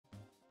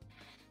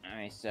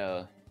Alright,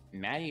 so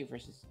Maddie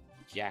versus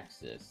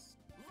Jaxas.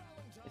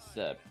 It's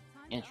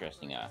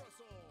interesting.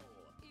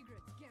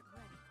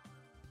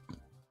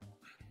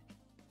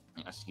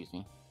 Excuse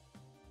me.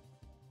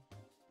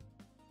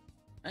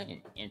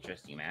 An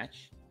interesting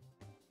match.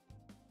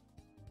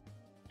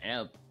 I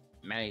know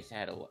Maddie's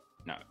had a lot.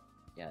 No,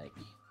 yeah, like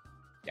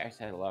Jax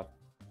had a lot.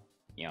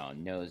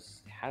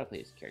 Knows how to play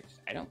his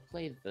characters. I don't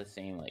play the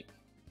same like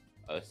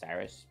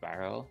Osiris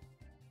Spiral,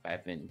 but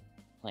I've been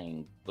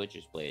playing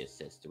Butcher's Blade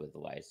Assist with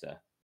Eliza.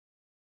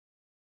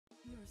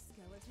 Your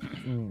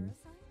skeleton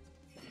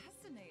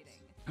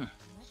fascinating.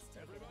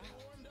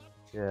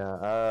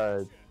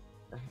 Yeah,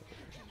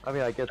 I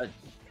mean, I get,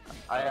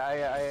 I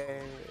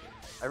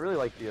really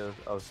like the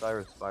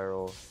Osiris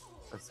Spiral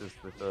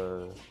assist with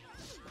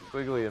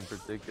Squiggly in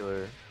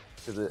particular,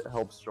 because it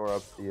helps shore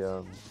up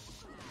the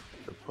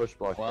push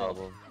block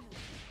problem.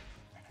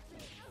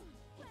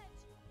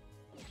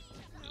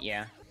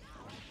 Yeah.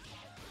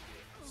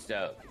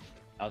 So,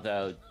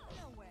 although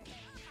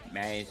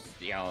Maddie's,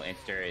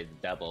 insta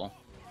double.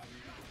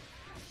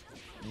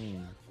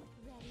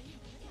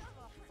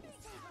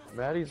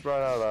 Maddie's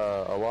brought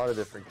out a lot of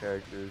different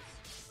characters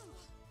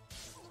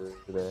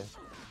today.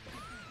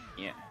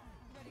 Yeah.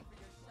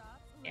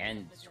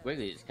 And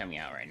Squiggly is coming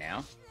out right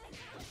now.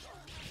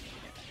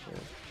 Yeah.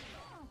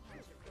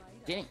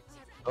 Didn't.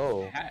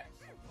 Oh.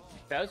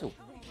 That was a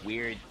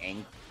weird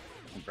angle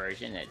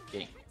conversion that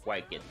didn't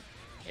quite get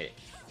hit.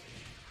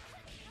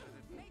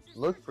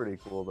 Looked pretty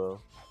cool though.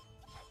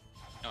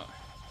 Oh.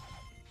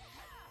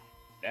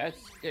 That's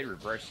good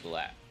reversal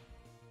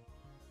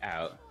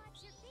out.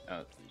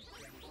 Oh.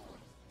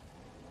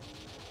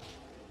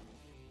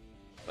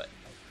 But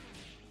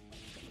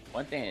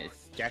one thing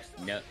is Jax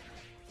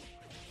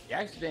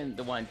has been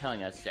the one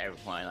telling us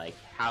everyone like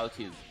how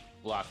to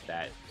block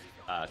that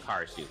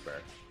car super.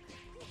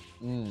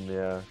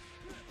 Yeah.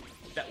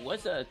 That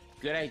was a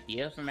good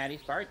idea from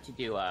Maddie's part to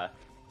do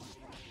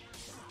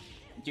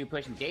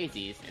pushing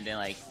daisies and then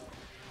like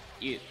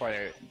use for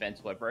their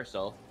invincible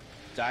reversal.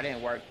 So that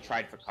didn't work.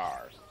 Tried for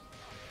cars.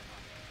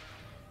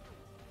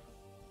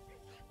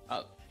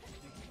 Oh,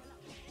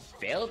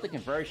 failed the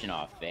conversion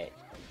off it.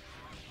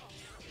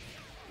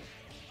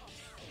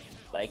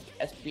 Like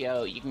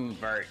SPO, you can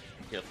convert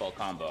into a full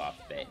combo off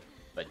of it,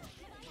 but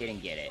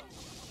didn't get it.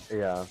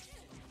 Yeah.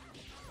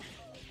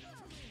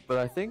 But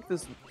I think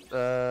this.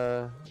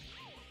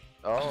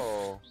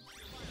 Oh.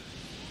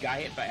 Got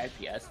hit by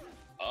FPS.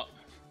 Oh,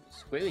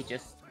 Squiggly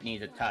just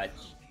needs a touch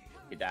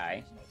to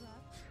die.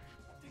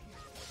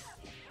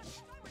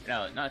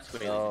 No, not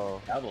Squiggly.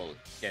 Oh. Double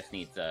just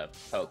needs a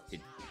poke to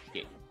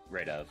get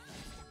rid of.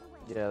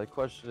 Yeah, the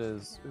question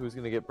is who's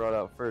gonna get brought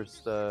out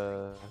first,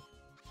 Double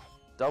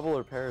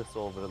or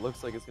Parasol, but it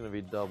looks like it's gonna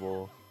be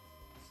Double.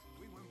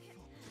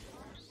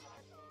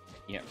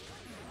 Yeah.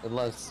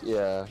 Unless,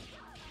 yeah.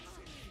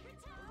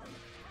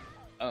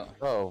 Oh.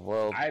 Oh,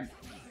 well. I'm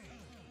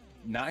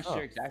not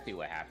sure exactly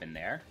what happened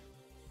there,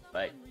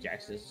 but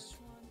Jaxas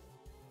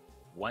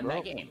won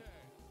that game.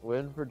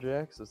 Win for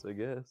Jaxas, I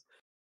guess.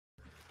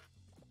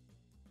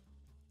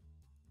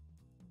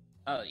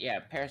 Oh, yeah,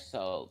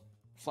 Parasol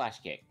flash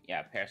kick.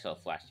 Yeah, Parasol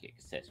flash kick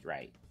assist,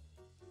 right.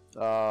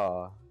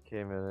 Ah,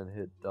 came in and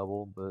hit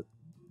Double, but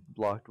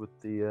blocked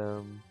with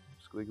the,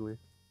 Squiggly.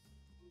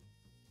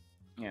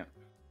 Yeah.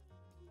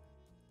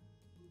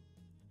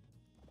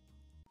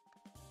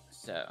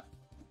 So,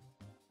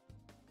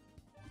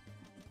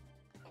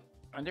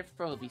 I wonder if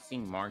we'll be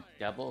seeing more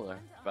Double, or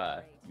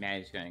if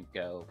Maddie's gonna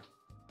go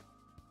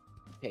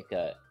pick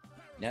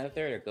another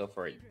third or go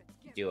for a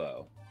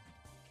duo.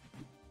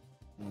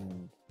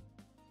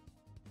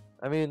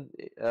 I mean,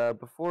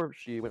 before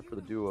she went for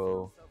the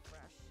duo,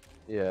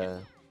 yeah,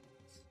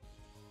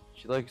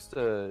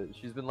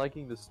 she's been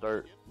liking to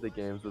start the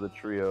games with a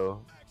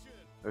trio,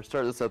 or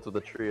start the sets with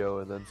a trio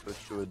and then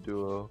switch to a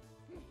duo.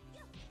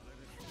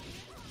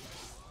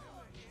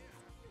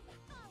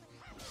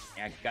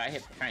 Yeah, got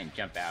hit trying to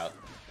jump out.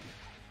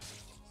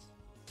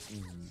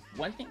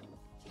 One thing,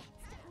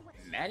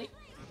 Maddie,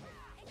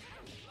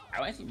 I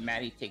want to see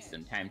Maddie take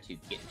some time to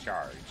get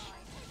charged.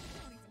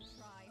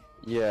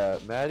 Yeah,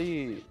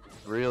 Maddie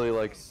really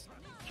likes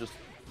just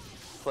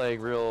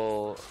playing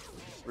real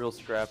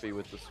scrappy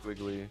with the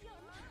Squiggly,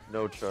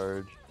 no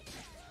charge.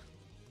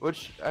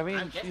 Which, I mean,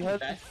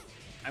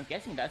 I'm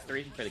guessing that's the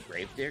reason for the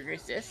Gravedigger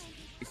assist,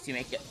 is to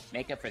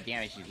make up for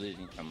damage she's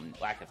losing from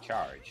lack of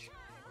charge.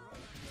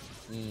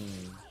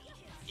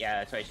 Yeah,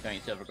 that's why she's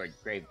going Silver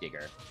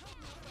Gravedigger.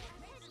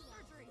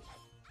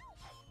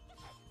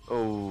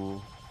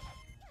 Oh.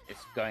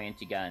 It's going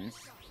into guns.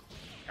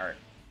 Or,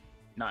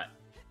 not.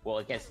 Well,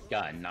 I guess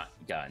gun, not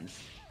guns.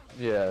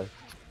 Yeah,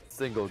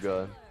 single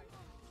gun.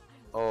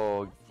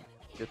 Oh,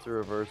 gets a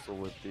reversal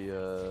with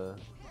the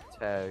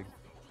tag.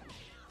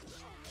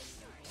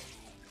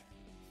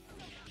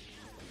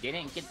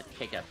 Didn't get the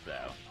pickup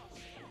though.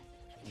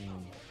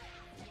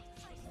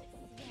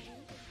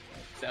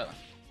 So,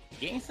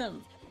 getting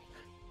some.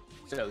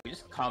 So, we're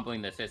just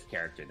comboing the assist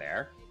character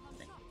there.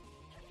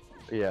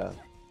 Yeah.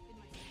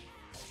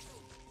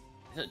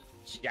 So,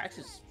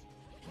 Jaxas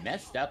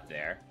messed up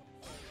there.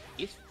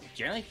 He's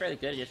generally fairly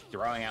good at just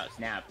throwing out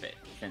snap it,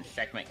 since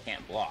Sekhmet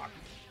can't block.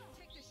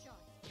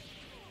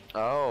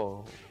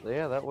 Oh,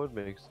 yeah, that would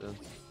make sense.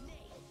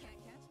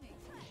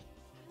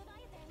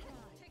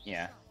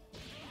 Yeah.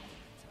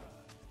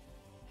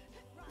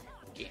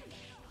 Okay.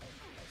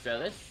 So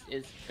this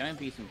is gonna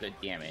be some good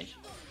damage.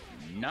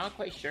 Not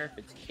quite sure if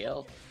it's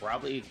kill.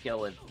 Probably a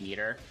kill with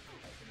Beater.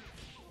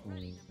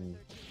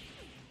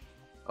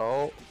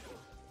 Oh.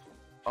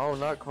 Oh,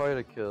 not quite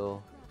a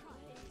kill.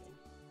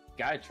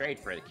 Gotta trade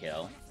for the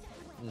kill.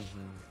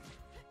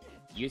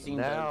 Using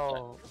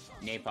Now... those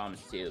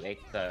napalms to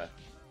make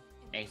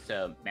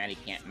so Maddie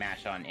can't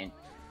mash on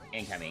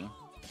incoming.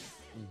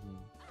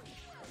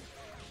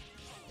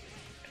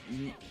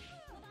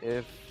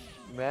 If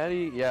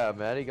Maddie, yeah,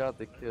 Maddie got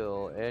the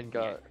kill and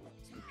got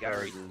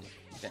charges.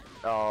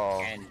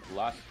 Oh, and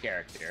lost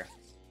character.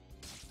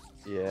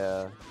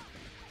 Yeah.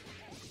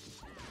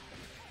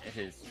 This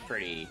is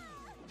pretty.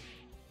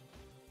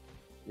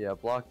 Yeah,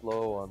 blocked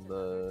low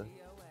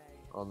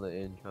on the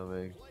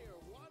incoming.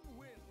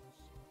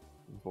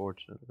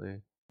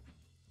 Unfortunately.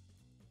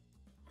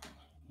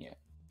 Yeah.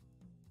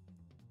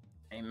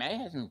 I mean, Maddie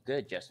has some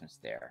good adjustments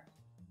there.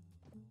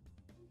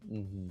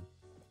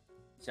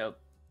 So,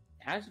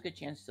 has a good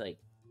chance to like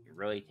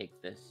really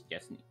take this.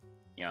 Just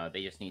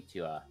they just need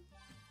to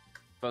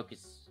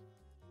focus.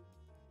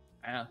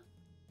 I don't know.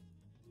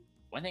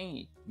 One thing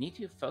you need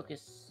to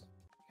focus,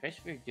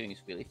 especially if you're doing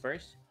squealy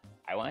first.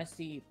 I want to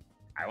see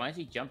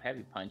jump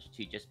heavy punch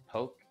to just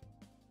poke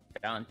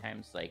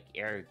Valentine's like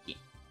air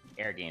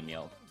game.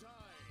 You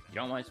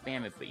don't want to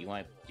spam it, but you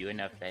want to do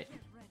enough that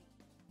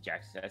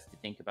Jaxas has to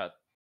think about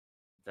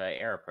the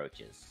air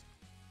approaches.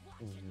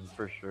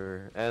 For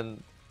sure,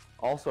 and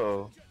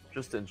also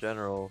just in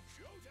general,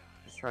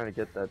 just trying to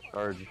get that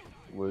charge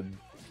would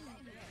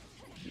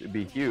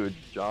be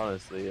huge,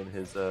 honestly, in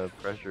his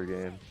pressure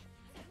game.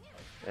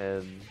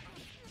 And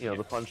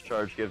the punch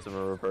charge gives him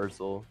a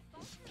reversal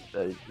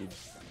that he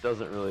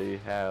doesn't really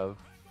have,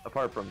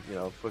 apart from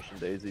pushing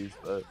daisies,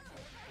 but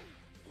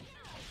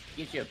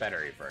gives you a better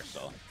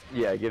reversal.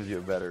 Yeah, it gives you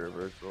a better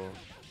reversal.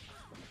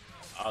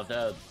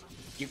 Although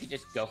you could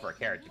just go for a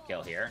character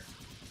kill here.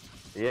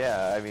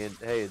 Yeah, I mean,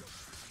 hey,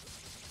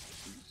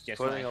 just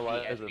putting a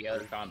lot as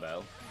a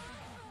combo.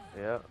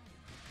 Yeah.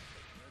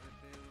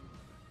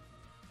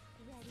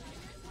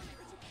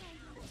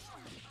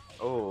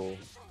 Oh.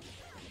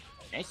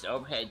 Nice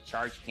overhead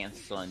charge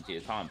cancel into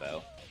a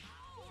combo.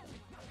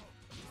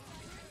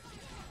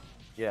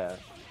 Yeah.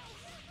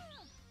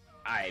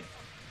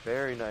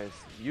 Very nice.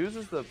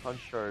 Uses the punch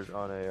charge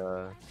on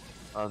the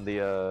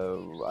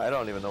I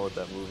don't even know what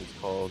that move is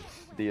called.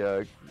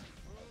 The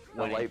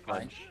light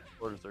punch.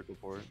 Quarter circle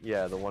forward.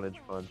 Yeah, the 1-inch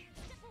punch.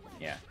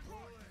 Yeah.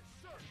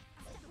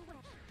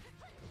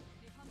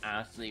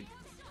 Honestly,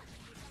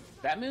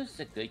 that move's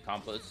a good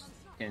combo since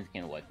it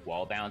can like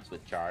wall bounce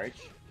with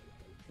charge.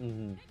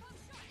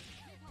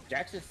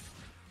 Jaxas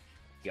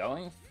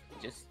going,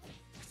 just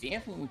see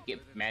if we can get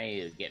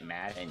Maddie to get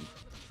mad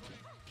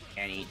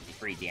and eat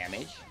free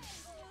damage.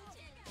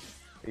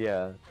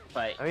 Yeah.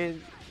 But I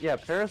mean, yeah,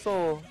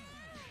 Parasol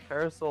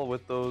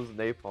with those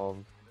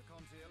napalms.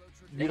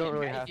 You don't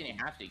really have to. They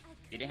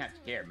didn't have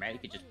to care. Maddie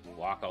could just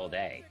block all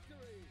day.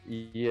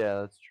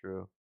 Yeah, that's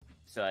true.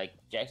 So like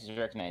Jaxas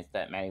recognized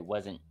that Maddie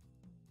wasn't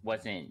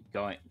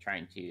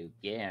trying to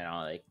get in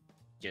all, like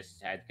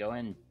just had to go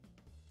and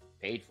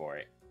paid for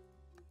it.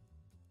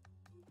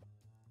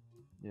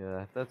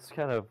 Yeah, that's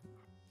one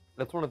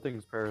of the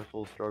things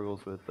Parasol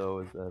struggles with though,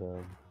 is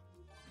that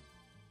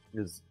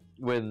is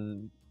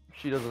when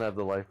she doesn't have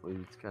the life lead,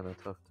 it's kind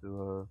of tough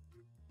to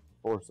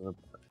force an.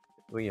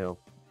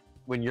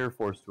 When you're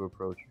forced to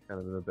approach, you're kind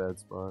of in a bad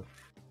spot.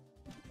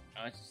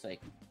 Oh, it's just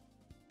like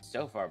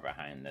so far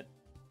behind that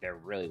there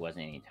really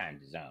wasn't any time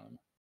to zone.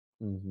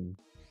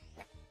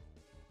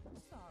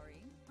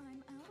 Sorry,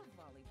 I'm out of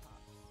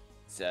lollipops.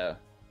 So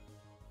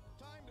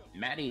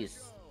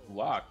Maddie's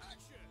locked.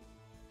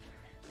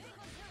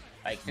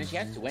 Like, since she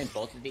has to win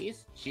both of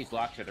these, she's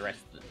locked for the rest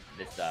of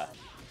this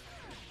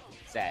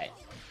set.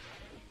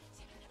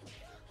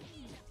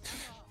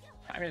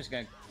 I'm just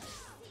gonna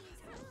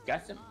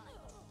got some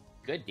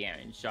good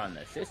damage on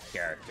the assist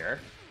character.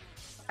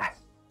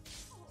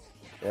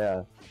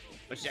 Yeah.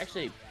 Which is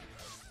actually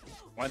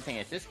one thing,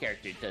 assist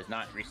character does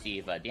not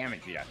receive a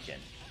damage reduction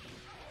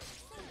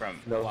from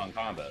long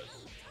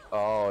combos.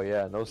 Oh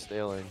yeah, no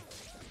staling.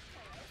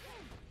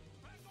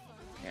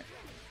 Yeah.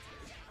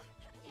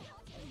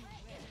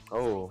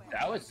 Oh.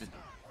 That was a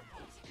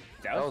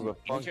an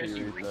funky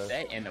interesting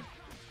reset and a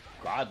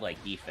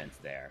godlike defense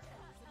there.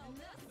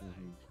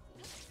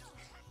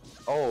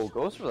 Oh,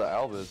 goes for the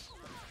Albus.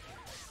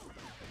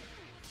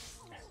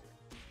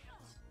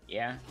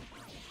 Yeah.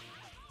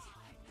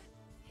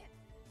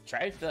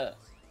 Tries the...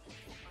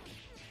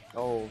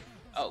 Oh,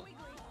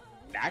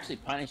 actually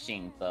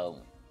punishing the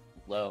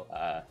low,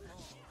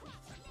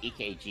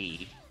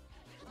 EKG.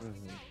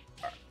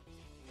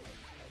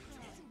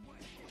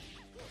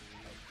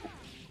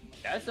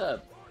 That's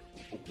a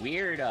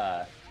weird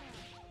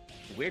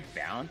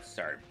bounce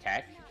or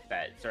tech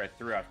that sort of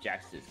threw off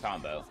Jax's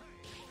combo.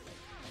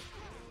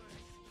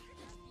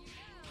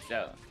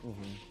 So,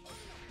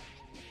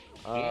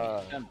 he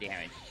did some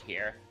damage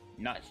here.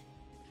 Not.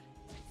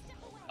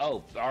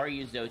 Oh, already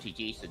used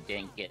OTG, so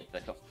didn't get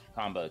the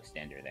combo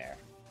extender there.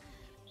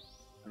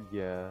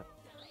 Yeah.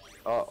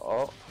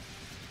 Oh.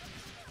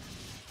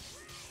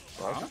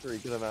 Well, that's a pretty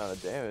good amount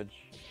of damage.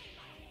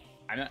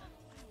 I'm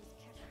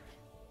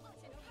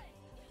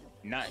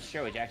not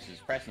sure what Jaxas was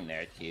pressing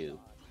there to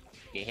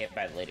get hit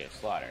by the later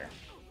slaughter.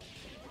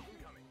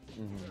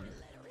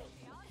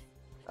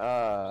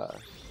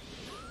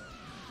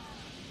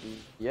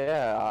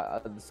 Yeah,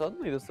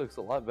 suddenly this looks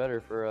a lot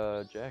better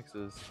for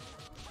Jaxas.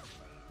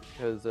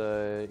 Because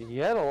he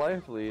had a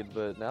life lead,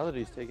 but now that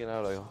he's taken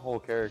out a whole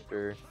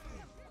character,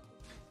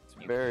 it's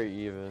very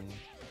even.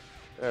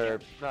 Or,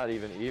 not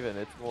even,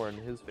 it's more in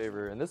his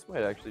favor. And this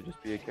might actually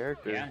just be a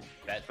character. Yeah,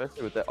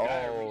 especially with that.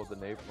 Oh, the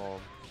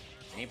napalm.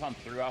 Napalm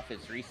threw off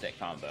his reset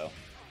combo.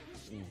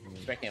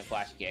 Expecting a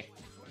flash kick.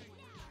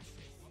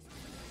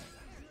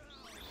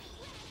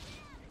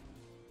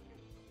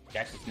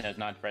 Jaxas knows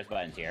not to press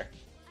buttons here.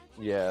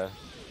 Yeah.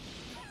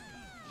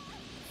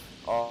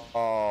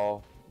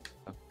 Oh.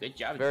 Good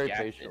job, Very Jaxas.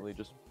 patiently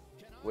just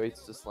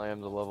waits to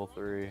slam the level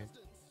 3.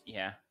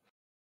 Yeah.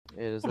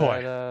 Is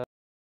Boy. that